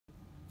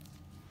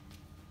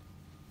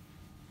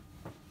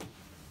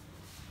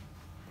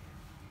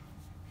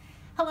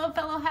Hello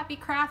fellow happy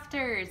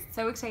crafters!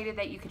 So excited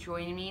that you could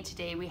join me.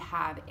 Today we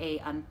have a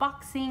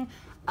unboxing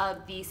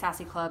of the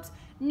Sassy Club's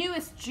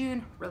newest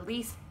June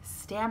release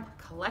stamp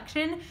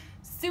collection.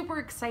 Super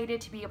excited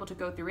to be able to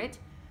go through it.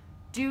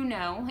 Do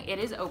know it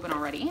is open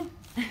already.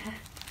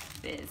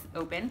 It is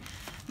open.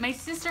 My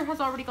sister has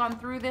already gone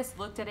through this,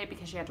 looked at it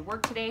because she had to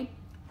work today.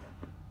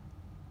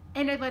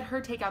 And I let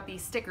her take out the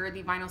sticker,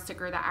 the vinyl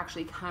sticker that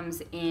actually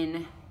comes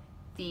in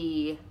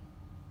the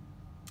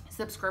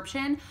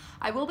subscription.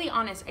 I will be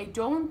honest, I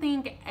don't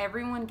think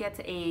everyone gets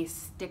a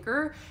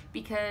sticker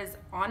because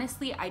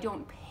honestly, I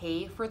don't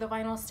pay for the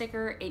vinyl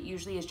sticker. It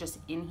usually is just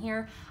in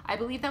here. I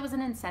believe that was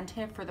an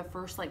incentive for the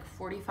first like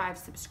 45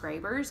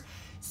 subscribers.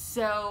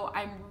 So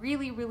I'm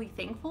really, really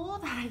thankful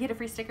that I get a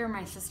free sticker.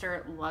 My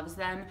sister loves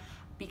them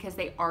because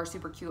they are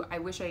super cute. I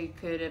wish I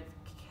could have,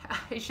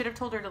 I should have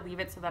told her to leave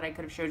it so that I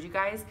could have showed you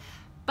guys.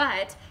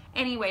 But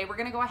anyway, we're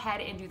gonna go ahead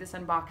and do this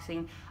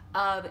unboxing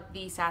of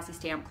the Sassy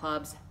Stamp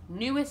Club's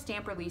newest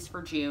stamp release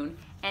for June,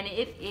 and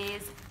it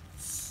is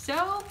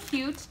so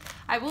cute.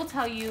 I will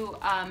tell you,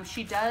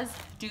 she does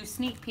do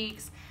sneak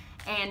peeks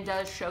and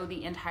does show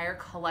the entire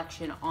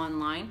collection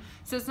online.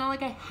 So it's not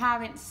like I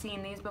haven't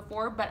seen these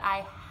before, but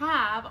I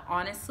have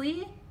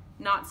honestly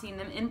not seen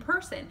them in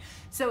person.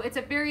 So it's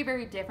a very,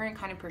 very different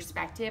kind of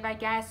perspective, I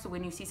guess,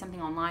 when you see something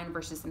online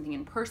versus something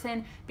in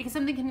person, because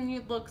something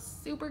can look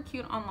super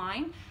cute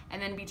online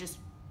and then be just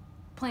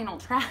plain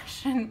old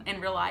trash in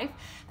real life.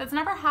 That's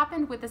never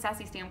happened with the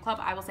Sassy Stamp Club.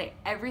 I will say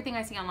everything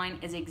I see online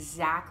is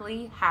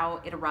exactly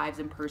how it arrives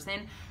in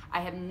person.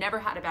 I have never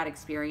had a bad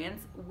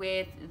experience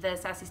with the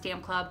Sassy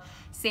Stamp Club.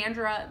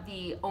 Sandra,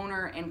 the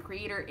owner and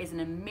creator, is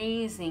an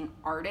amazing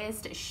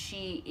artist.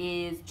 She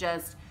is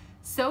just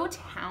so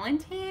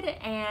talented,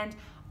 and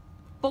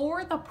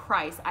for the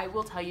price, I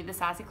will tell you the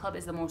Sassy Club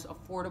is the most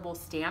affordable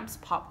stamps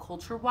pop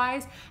culture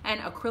wise and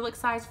acrylic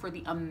size for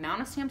the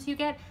amount of stamps you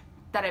get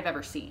that I've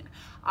ever seen.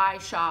 I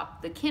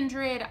shop the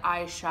Kindred,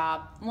 I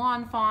shop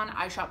Lawn Fawn,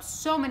 I shop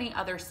so many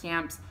other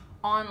stamps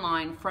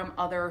online from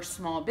other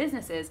small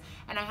businesses,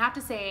 and I have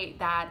to say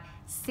that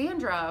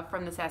Sandra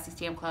from the Sassy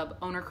Stamp Club,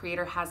 owner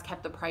creator, has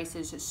kept the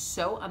prices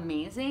so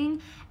amazing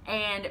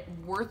and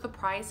worth the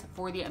price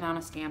for the amount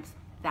of stamps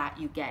that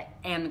you get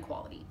and the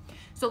quality.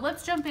 So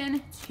let's jump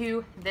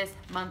into this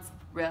month's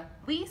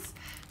release.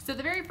 So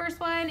the very first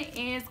one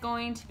is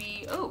going to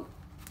be, ooh.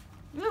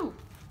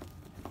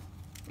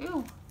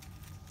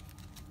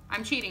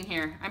 I'm cheating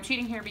here. I'm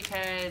cheating here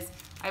because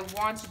I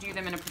want to do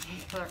them in a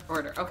particular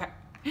order. Okay.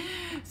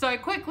 So I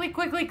quickly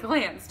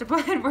glanced,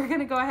 but we're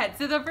gonna go ahead.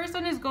 So the first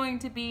one is going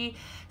to be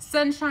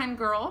Sunshine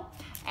Girl,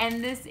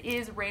 and this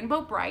is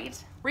Rainbow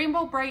Bright.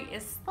 Rainbow Bright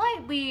is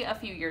slightly a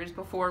few years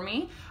before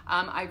me.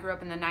 I grew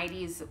up in the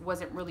 90s,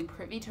 wasn't really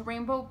privy to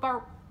Rainbow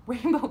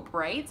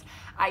Bright.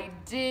 I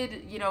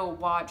did,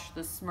 watch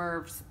the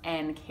Smurfs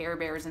and Care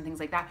Bears and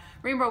things like that.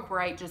 Rainbow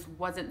Bright just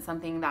wasn't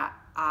something that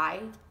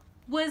I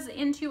was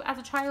into as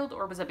a child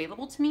or was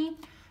available to me.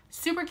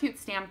 Super cute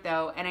stamp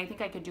though, and I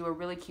think I could do a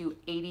really cute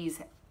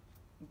 80s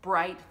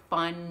bright,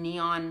 fun,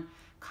 neon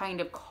kind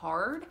of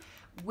card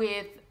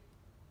with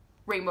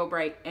Rainbow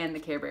Bright and the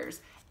Care Bears.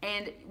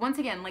 And once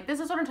again, like, this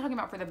is what I'm talking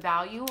about for the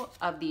value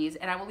of these,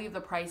 and I will leave the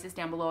prices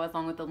down below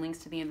along with the links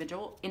to the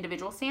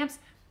individual stamps.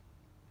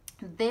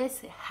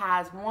 This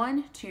has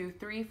 1, 2,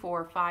 3,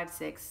 4, 5,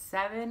 6,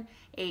 7,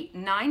 8,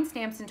 9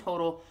 stamps in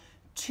total,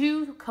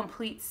 2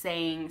 complete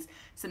sayings,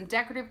 some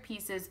decorative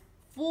pieces,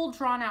 full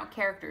drawn out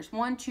characters,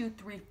 1, 2,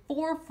 3,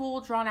 4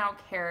 full drawn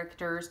out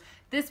characters.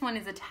 This one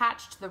is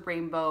attached to the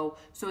rainbow,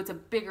 so it's a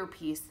bigger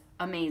piece,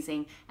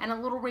 amazing, and a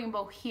little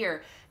rainbow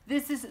here.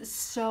 This is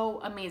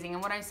so amazing,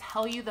 and when I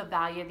tell you the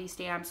value of these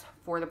stamps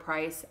for the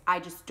price, I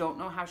just don't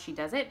know how she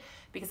does it,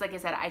 because like I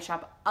said, I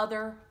shop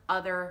other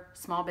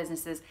small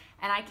businesses,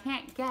 and I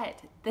can't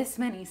get this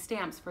many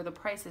stamps for the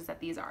prices that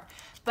these are.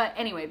 But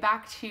anyway,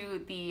 back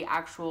to the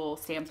actual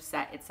stamp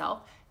set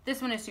itself.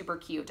 This one is super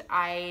cute.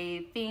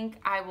 I think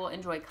I will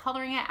enjoy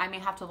coloring it. I may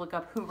have to look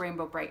up who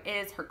Rainbow Bright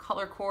is, her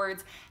color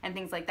codes, and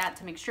things like that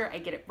to make sure I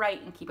get it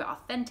right and keep it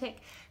authentic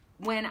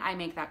when I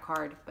make that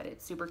card, but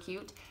it's super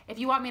cute. If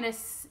you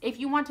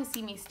want to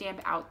see me stamp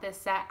out this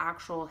set,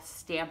 actual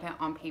stamp it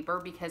on paper,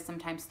 because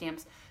sometimes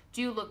stamps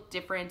do look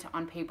different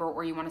on paper,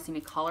 or you want to see me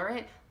color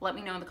it, let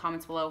me know in the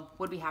comments below.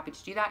 Would be happy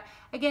to do that.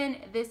 Again,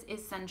 this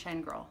is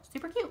Sunshine Girl.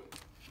 Super cute.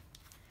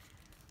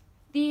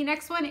 The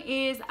next one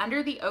is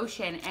Under the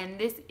Ocean, and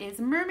this is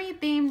mermaid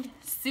themed,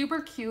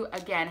 super cute.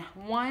 Again,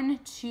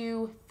 1,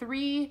 2,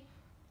 3,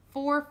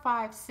 4,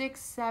 5, 6,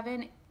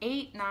 7,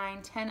 8,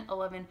 9, 10,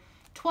 11,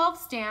 12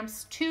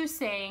 stamps, 2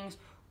 sayings,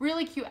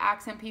 really cute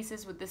accent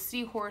pieces with the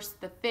seahorse,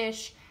 the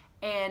fish,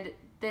 and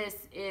this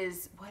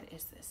is, what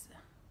is this?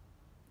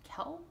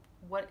 Kelp?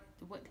 What?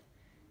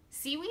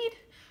 Seaweed?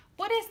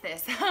 What is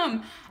this?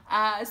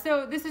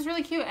 So this is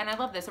really cute, and I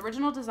love this.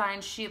 Original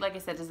design. She, like I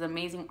said, is an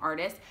amazing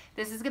artist.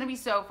 This is going to be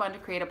so fun to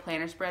create a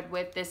planner spread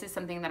with. This is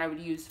something that I would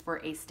use for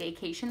a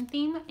staycation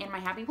theme in my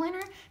happy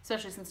planner,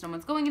 especially since no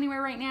one's going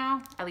anywhere right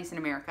now, at least in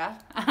America,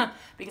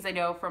 because I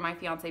know from my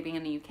fiance being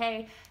in the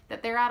UK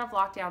that they're out of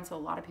lockdown, so a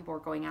lot of people are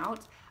going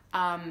out.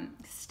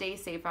 Stay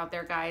safe out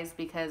there, guys,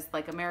 because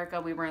like America,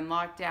 we were in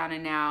lockdown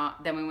and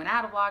then we went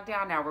out of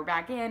lockdown. Now we're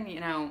back in, you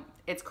know,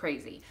 it's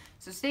crazy.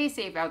 So stay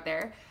safe out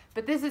there.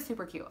 But this is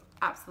super cute.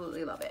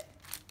 Absolutely love it.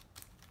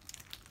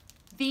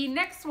 The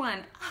next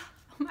one,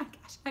 oh my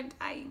gosh, I'm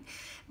dying.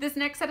 This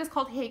next set is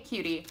called Hey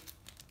Cutie.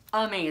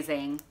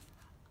 Amazing.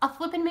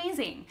 Flippin'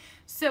 amazing.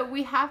 So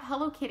we have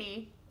Hello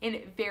Kitty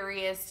in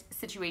various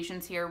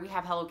situations here. We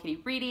have Hello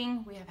Kitty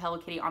reading. We have Hello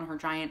Kitty on her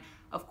giant,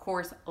 of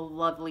course,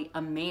 lovely,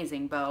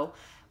 amazing bow.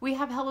 We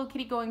have Hello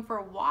Kitty going for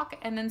a walk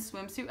and then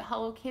swimsuit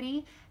Hello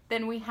Kitty.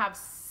 Then we have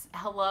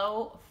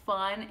Hello,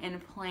 Fun,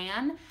 and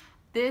Plan.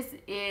 This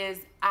is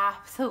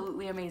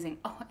absolutely amazing.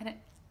 Oh, and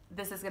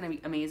this is gonna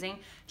be amazing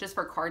just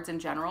for cards in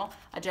general,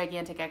 a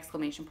gigantic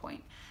exclamation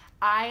point.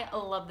 I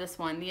love this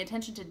one. The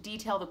attention to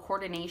detail, the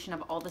coordination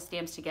of all the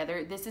stamps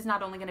together. This is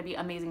not only gonna be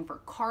amazing for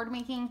card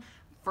making,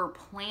 for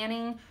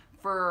planning,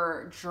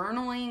 for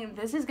journaling.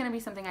 This is gonna be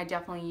something I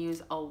definitely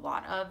use a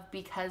lot of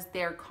because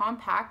they're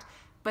compact,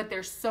 but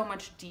there's so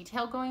much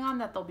detail going on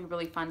that they'll be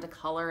really fun to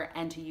color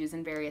and to use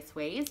in various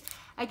ways.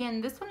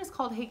 Again, this one is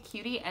called Hey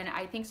Cutie, and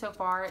I think so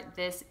far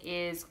this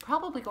is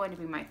probably going to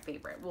be my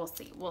favorite. We'll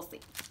see, we'll see.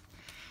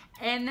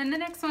 And then the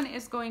next one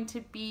is going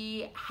to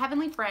be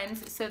Heavenly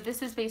Friends. So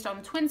this is based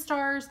on Twin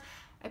Stars.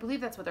 I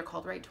believe that's what they're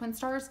called, right? Twin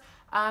Stars.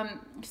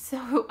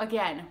 So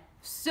again,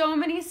 so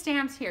many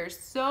stamps here,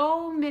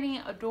 so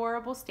many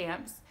adorable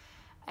stamps.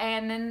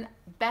 And then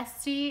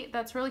Bestie,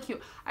 that's really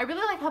cute. I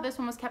really like how this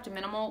one was kept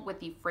minimal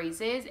with the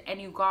phrases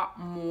and you got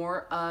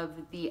more of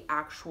the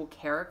actual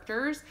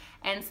characters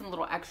and some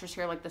little extras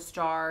here like the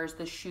stars,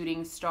 the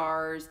shooting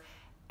stars,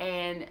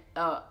 and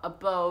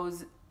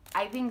bows.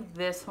 I think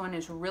this one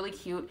is really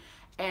cute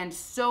and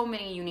so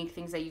many unique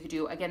things that you could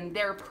do. Again,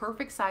 they're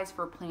perfect size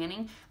for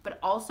planning, but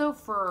also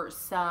for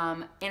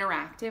some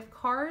interactive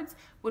cards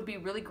would be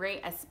really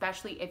great,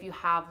 especially if you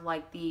have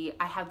like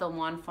I have the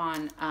Lawn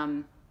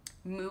Fawn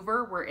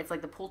mover where it's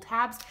like the pull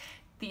tabs.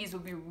 These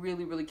would be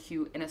really, really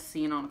cute in a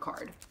scene on a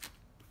card.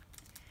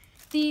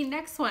 The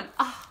next one,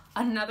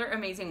 another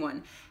amazing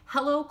one.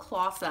 Hello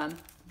Clawsome.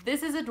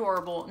 This is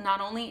adorable. Not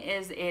only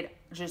is it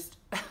just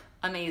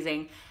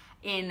amazing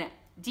in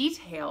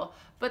detail,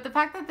 but the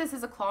fact that this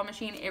is a claw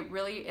machine, it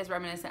really is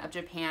reminiscent of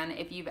Japan.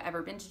 If you've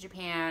ever been to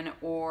Japan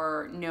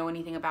or know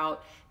anything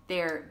about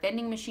their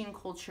vending machine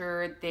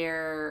culture,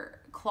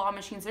 their claw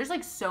machines, there's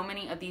like so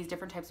many of these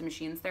different types of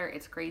machines there,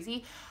 it's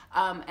crazy.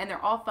 And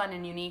they're all fun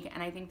and unique,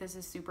 and I think this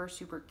is super,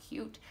 super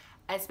cute,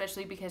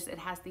 especially because it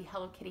has the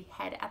Hello Kitty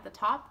head at the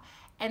top.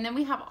 And then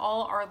we have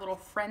all our little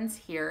friends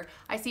here.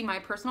 I see my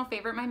personal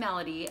favorite, My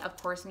Melody, of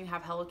course, and you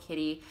have Hello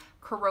Kitty,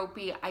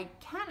 Keroppi. I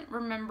can't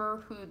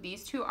remember who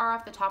these two are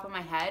off the top of my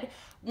head.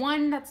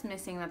 One that's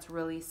missing that's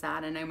really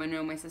sad, and I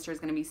know my sister is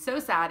gonna be so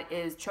sad,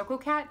 is Choco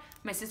Cat.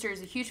 My sister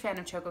is a huge fan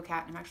of Choco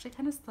Cat, and I'm actually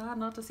kind of sad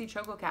not to see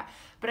Choco Cat.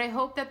 But I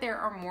hope that there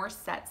are more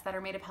sets that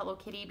are made of Hello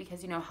Kitty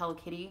because, you know, Hello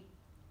Kitty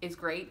is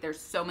great. There's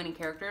so many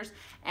characters,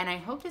 and I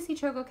hope to see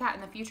Choco Cat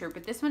in the future,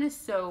 but this one is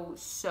so,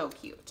 so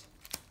cute.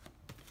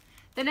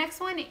 The next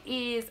one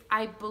is,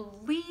 I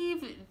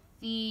believe,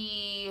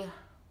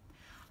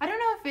 I don't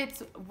know if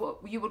it's what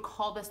you would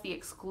call this the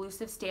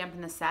exclusive stamp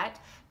in the set,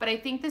 but I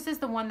think this is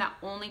the one that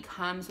only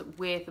comes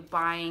with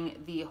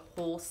buying the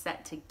whole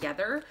set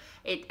together.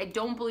 I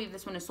don't believe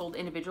this one is sold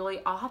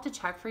individually. I'll have to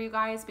check for you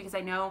guys because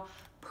I know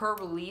per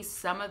release,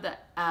 some of the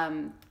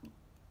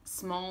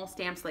small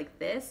stamps like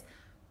this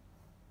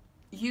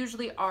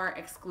usually are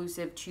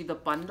exclusive to the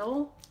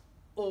bundle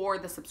or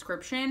the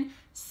subscription,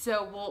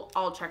 so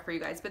I'll check for you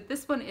guys. But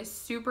this one is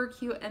super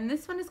cute, and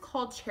this one is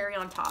called Cherry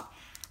on Top.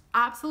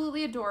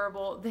 Absolutely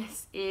adorable.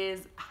 This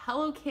is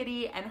Hello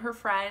Kitty and her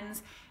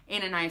friends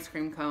in an ice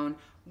cream cone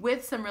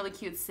with some really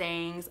cute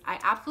sayings. I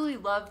absolutely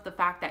love the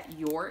fact that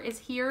Your is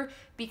here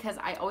because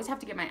I always have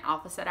to get my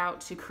alpha set out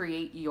to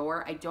create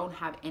Your. I don't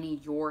have any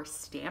Your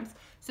stamps,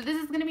 so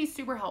this is going to be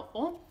super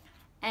helpful.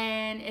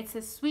 And it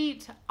says,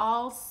 sweet,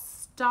 I'll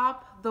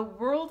stop the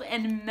world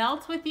and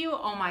melt with you.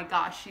 Oh my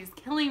gosh, she's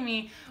killing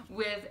me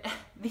with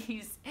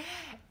these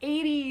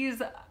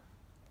 80s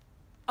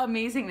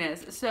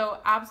amazingness. So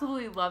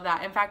absolutely love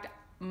that. In fact,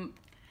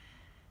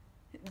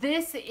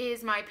 this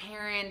is my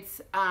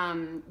parents'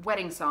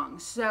 wedding song.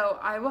 So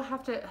I will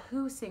have to,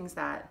 who sings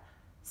that?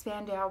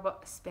 Spandau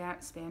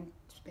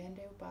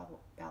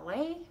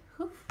Ballet?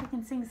 Who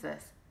freaking sings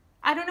this?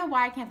 I don't know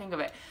why I can't think of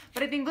it,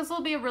 but I think this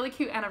will be a really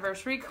cute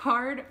anniversary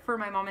card for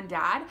my mom and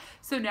dad.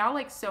 So now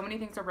like so many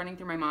things are running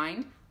through my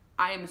mind.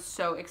 I am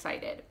so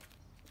excited.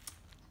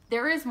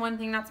 There is one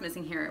thing that's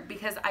missing here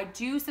because I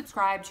do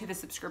subscribe to the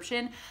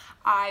subscription.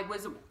 I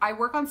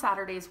work on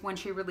Saturdays when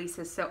she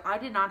releases, so I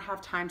did not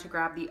have time to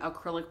grab the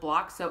acrylic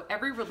block. So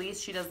every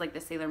release she does like the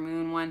Sailor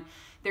Moon one.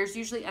 There's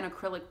usually an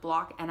acrylic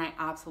block, and I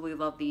absolutely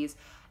love these.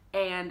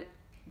 And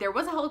there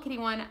was a Hello Kitty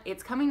one.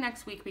 It's coming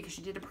next week because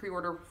she did a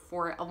pre-order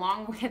for it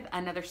along with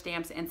another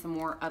stamps and some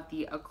more of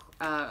the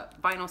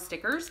vinyl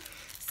stickers.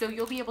 So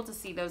you'll be able to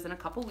see those in a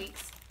couple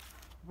weeks.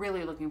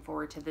 really looking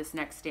forward to this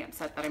next stamp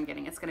set that I'm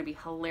getting. It's gonna be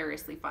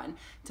hilariously fun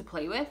to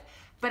play with.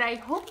 But I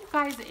hope you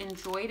guys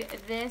enjoyed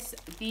this.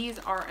 These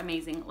are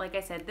amazing. Like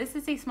I said, this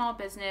is a small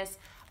business.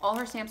 All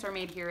her stamps are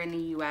made here in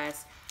the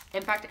US.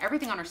 In fact,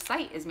 everything on her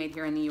site is made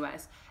here in the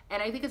US.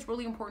 And I think it's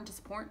really important to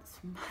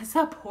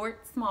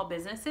support small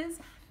businesses.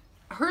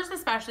 Hers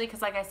especially,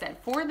 because like I said,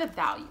 for the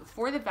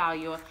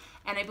value.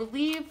 And I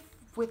believe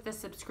with the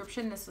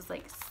subscription, this was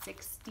like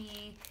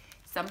 60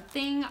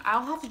 something.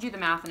 I'll have to do the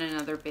math in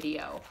another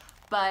video,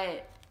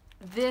 but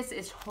this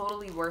is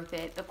totally worth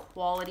it. The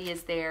quality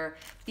is there.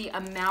 The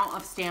amount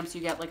of stamps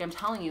you get, like I'm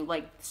telling you,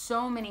 like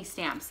so many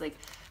stamps, like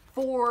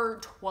for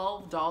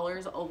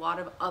 $12, a lot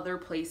of other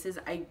places,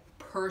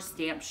 per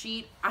stamp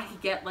sheet, I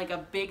get like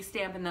a big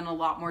stamp and then a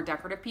lot more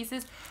decorative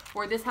pieces,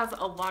 where this has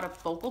a lot of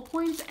focal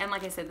points. And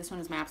like I said, this one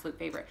is my absolute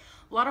favorite.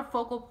 A lot of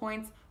focal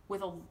points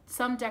with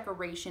some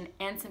decoration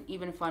and some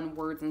even fun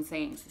words and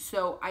sayings.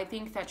 So I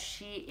think that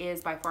she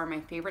is by far my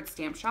favorite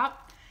stamp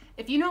shop.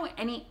 If you know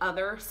any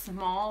other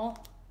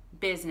small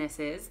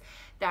businesses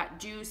that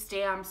do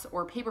stamps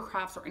or paper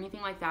crafts or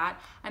anything like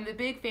that, I'm a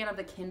big fan of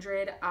the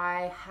Kindred.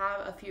 I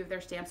have a few of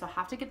their stamps. I'll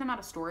have to get them out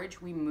of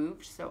storage. We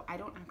moved, so I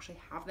don't actually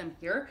have them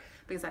here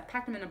because I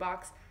packed them in a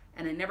box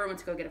and I never went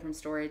to go get it from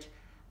storage.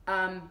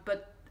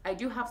 But I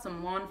do have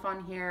some lawn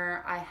fun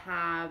here. I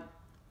have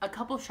a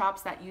couple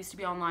shops that used to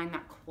be online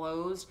that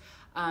closed.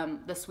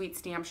 The Sweet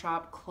Stamp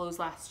Shop closed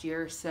last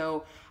year,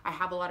 so I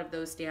have a lot of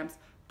those stamps.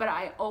 But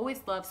I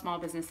always love small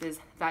businesses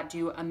that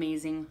do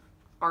amazing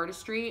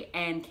artistry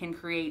and can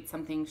create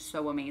something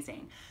so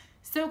amazing.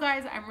 So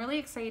guys, I'm really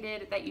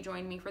excited that you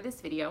joined me for this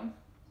video.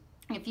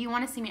 If you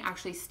want to see me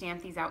actually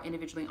stamp these out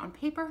individually on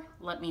paper,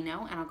 let me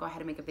know and I'll go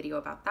ahead and make a video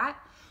about that.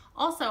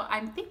 Also,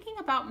 I'm thinking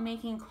about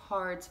making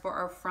cards for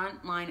our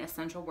frontline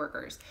essential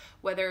workers,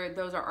 whether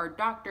those are our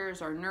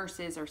doctors, our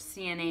nurses, our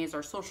CNAs,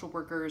 our social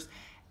workers,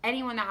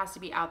 anyone that has to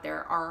be out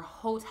there, our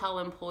hotel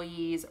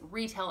employees,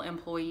 retail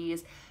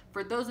employees.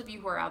 For those of you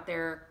who are out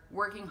there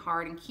working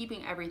hard and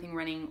keeping everything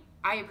running,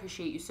 I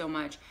appreciate you so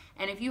much.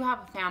 And if you have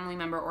a family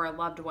member or a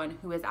loved one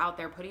who is out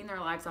there putting their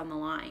lives on the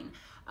line,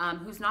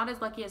 who's not as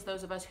lucky as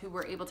those of us who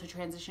were able to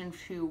transition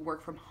to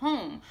work from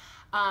home,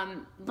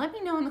 let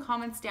me know in the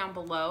comments down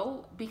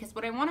below, because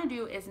what I want to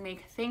do is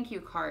make thank you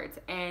cards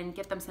and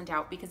get them sent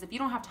out. Because if you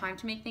don't have time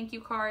to make thank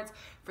you cards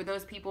for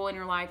those people in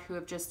your life who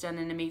have just done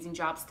an amazing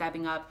job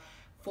stepping up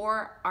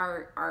for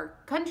our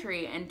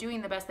country and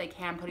doing the best they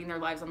can, putting their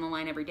lives on the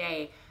line every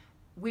day,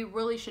 we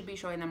really should be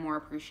showing them more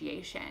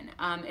appreciation.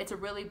 It's a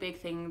really big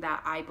thing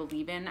that I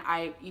believe in.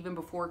 Even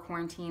before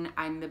quarantine,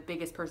 I'm the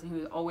biggest person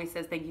who always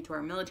says thank you to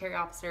our military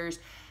officers,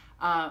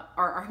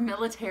 our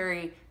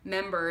military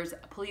members,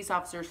 police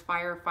officers,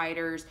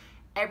 firefighters,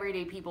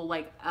 everyday people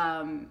like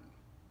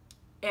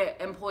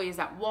employees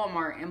at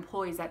Walmart,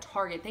 employees at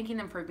Target, thanking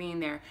them for being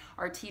there,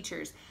 our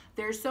teachers.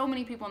 There's so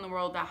many people in the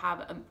world that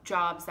have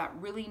jobs that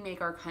really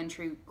make our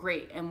country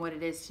great and what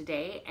it is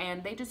today,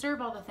 and they deserve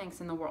all the thanks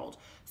in the world.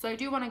 So I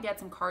do want to get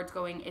some cards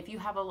going. If you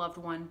have a loved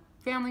one,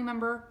 family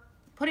member,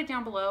 put it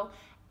down below,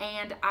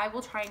 and I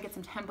will try and get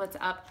some templates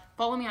up.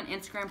 Follow me on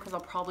Instagram because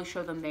I'll probably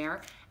show them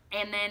there.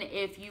 And then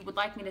if you would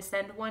like me to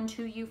send one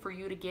to you for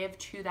you to give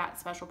to that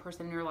special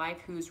person in your life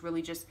who's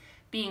really just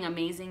being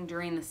amazing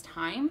during this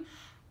time,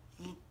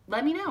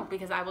 let me know,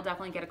 because I will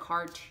definitely get a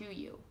card to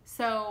you.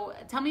 So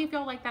tell me if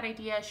y'all like that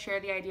idea. Share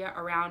the idea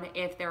around.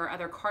 If there are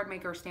other card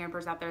makers,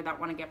 stampers out there that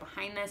want to get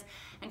behind this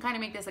and kind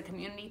of make this a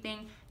community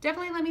thing,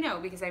 definitely let me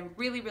know, because I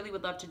really, really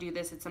would love to do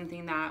this. It's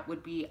something that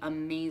would be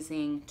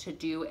amazing to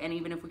do. And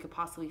even if we could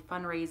possibly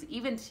fundraise,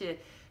 even to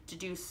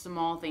do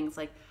small things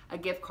like a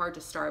gift card to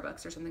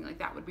Starbucks or something like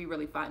that, would be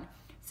really fun.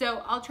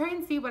 So I'll try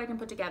and see what I can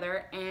put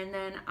together, and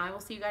then I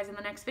will see you guys in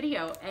the next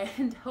video.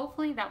 And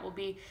hopefully that will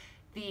be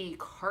the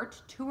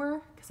cart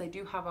tour, because I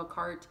do have a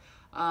cart.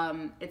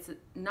 It's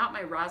not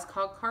my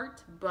Roscog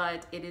cart,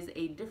 but it is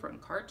a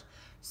different cart.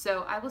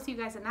 So I will see you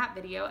guys in that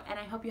video, and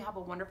I hope you have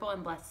a wonderful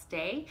and blessed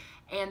day.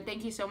 And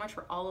thank you so much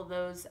for all of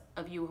those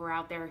of you who are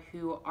out there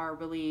who are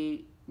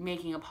really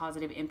making a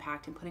positive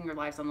impact and putting your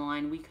lives on the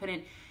line. We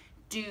couldn't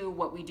do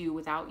what we do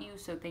without you,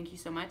 so thank you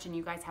so much, and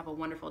you guys have a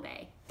wonderful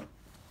day.